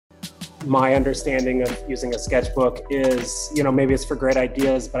my understanding of using a sketchbook is, maybe it's for great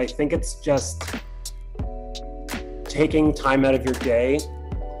ideas, but I think it's just taking time out of your day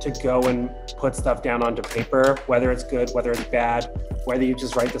to go and put stuff down onto paper, whether it's good, whether it's bad, whether you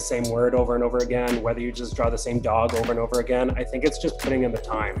just write the same word over and over again, whether you just draw the same dog over and over again. I think it's just putting in the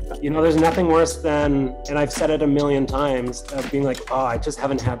time. There's nothing worse than, and I've said it a million times, of being like, oh, I just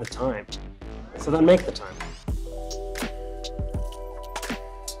haven't had the time. So then make the time.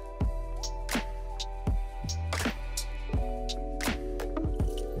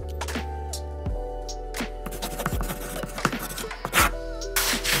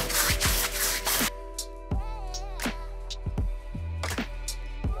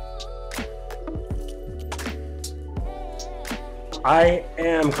 I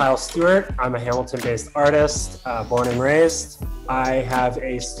am Kyle Stewart. I'm a Hamilton-based artist, born and raised. I have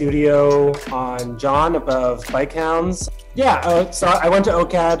a studio on John above Bike Hounds. So I went to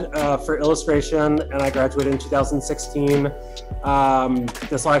OCAD for illustration, and I graduated in 2016.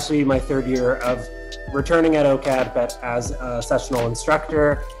 This will actually be my third year of returning at OCAD, but as a sessional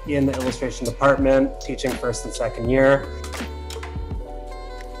instructor in the illustration department, teaching first and second year.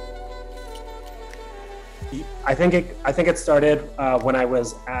 I think it started when I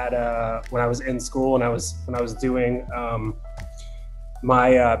was in school, when I was doing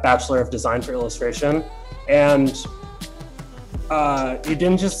my Bachelor of Design for Illustration, and you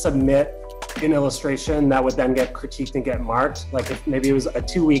didn't just submit an illustration that would then get critiqued and get marked. Like if maybe it was a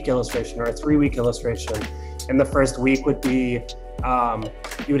 2-week illustration or a 3-week illustration, and the first week would be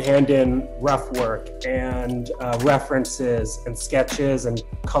you would hand in rough work and references and sketches and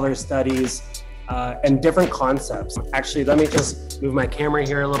color studies. And different concepts. Actually, let me just move my camera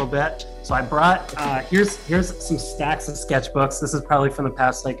here a little bit. So I brought, here's some stacks of sketchbooks. This is probably from the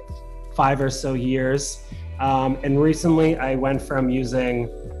past 5 or so years. And recently I went from using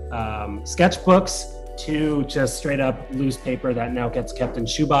sketchbooks to just straight up loose paper that now gets kept in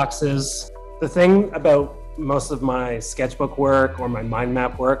shoeboxes. The thing about most of my sketchbook work or my mind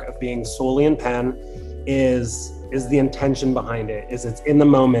map work of being solely in pen is the intention behind it, is it's in the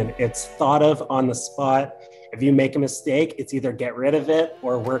moment, it's thought of on the spot. If you make a mistake, it's either get rid of it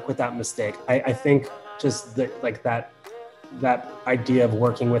or work with that mistake. I think just that idea of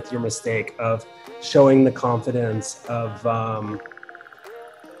working with your mistake, of showing the confidence of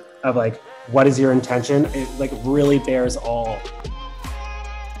what is your intention, it really bears all.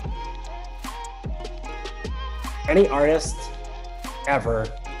 Any artist ever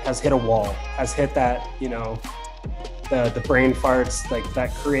has hit a wall, has hit that, the brain farts,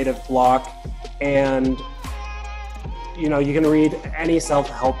 that creative block. And, you can read any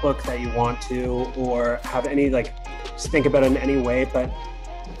self-help book that you want to, or have any, just think about it in any way. But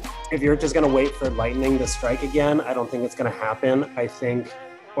if you're just going to wait for lightning to strike again, I don't think it's going to happen. I think,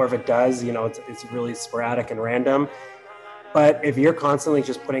 or if it does, it's really sporadic and random. But if you're constantly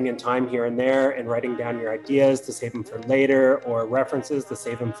just putting in time here and there and writing down your ideas to save them for later, or references to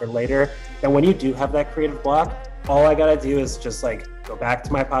save them for later, then when you do have that creative block, all I gotta do is just go back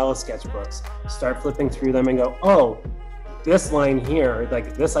to my pile of sketchbooks, start flipping through them and go, oh, this line here,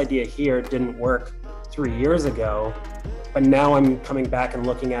 this idea here didn't work 3 years ago, but now I'm coming back and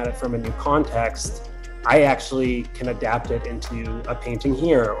looking at it from a new context. I actually can adapt it into a painting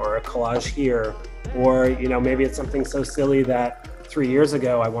here or a collage here. Or, maybe it's something so silly that 3 years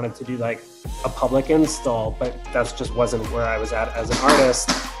ago I wanted to do a public install, but that just wasn't where I was at as an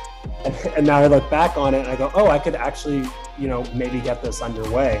artist. And now I look back on it and I go, oh, I could actually, maybe get this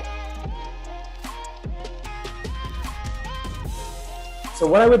underway. So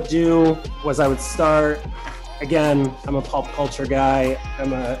what I would do was I would start, again, I'm a pop culture guy.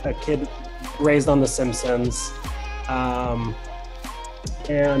 I'm a kid raised on The Simpsons.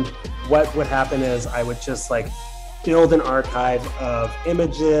 And what would happen is I would just build an archive of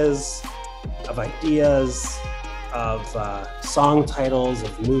images, of ideas, of song titles,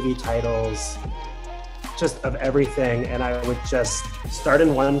 of movie titles, just of everything. And I would just start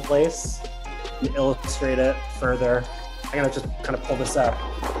in one place and illustrate it further. I'm gonna just kind of pull this up.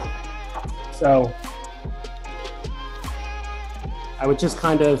 So I would just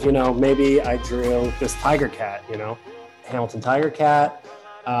kind of, maybe I drew this tiger cat, Hamilton tiger cat.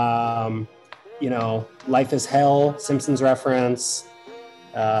 Life is Hell, Simpsons reference.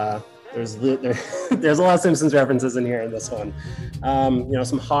 There's a lot of Simpsons references in here in this one.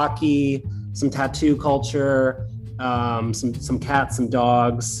 Some hockey, some tattoo culture, some cats, some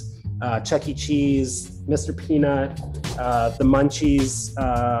dogs, Chuck E. Cheese, Mr. Peanut, the Munchies.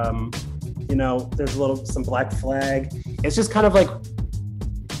 There's some Black Flag. It's just kind of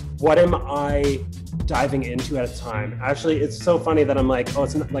what am I diving into at a time. Actually, it's so funny that I'm like, oh,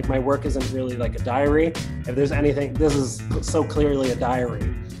 it's not, like my work isn't really like a diary. If there's anything, this is so clearly a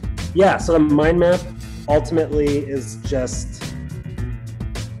diary. Yeah, so the mind map ultimately is just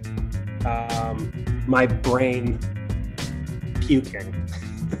my brain puking.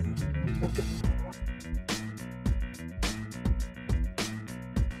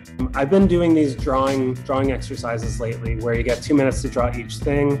 I've been doing these drawing exercises lately where you get 2 minutes to draw each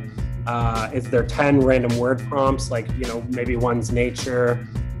thing. If there are 10 random word prompts, like, you know, maybe one's nature.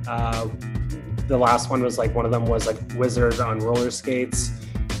 The last one was like, one of them was like wizard on roller skates.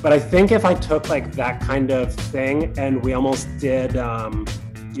 But I think if I took like that kind of thing and we almost did,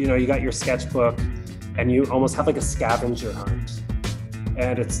 you know, you got your sketchbook and you almost have like a scavenger hunt.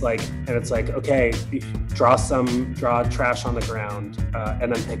 And it's like, okay, draw trash on the ground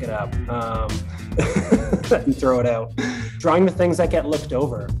and then pick it up and throw it out. Drawing the things that get looked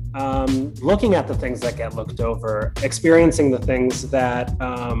over, looking at the things that get looked over, experiencing the things that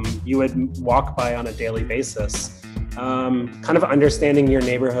you would walk by on a daily basis. Kind of understanding your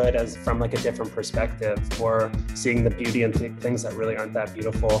neighborhood as from like a different perspective, or seeing the beauty in things that really aren't that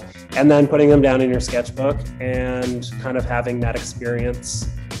beautiful, and then putting them down in your sketchbook and kind of having that experience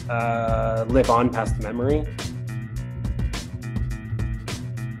live on past the memory.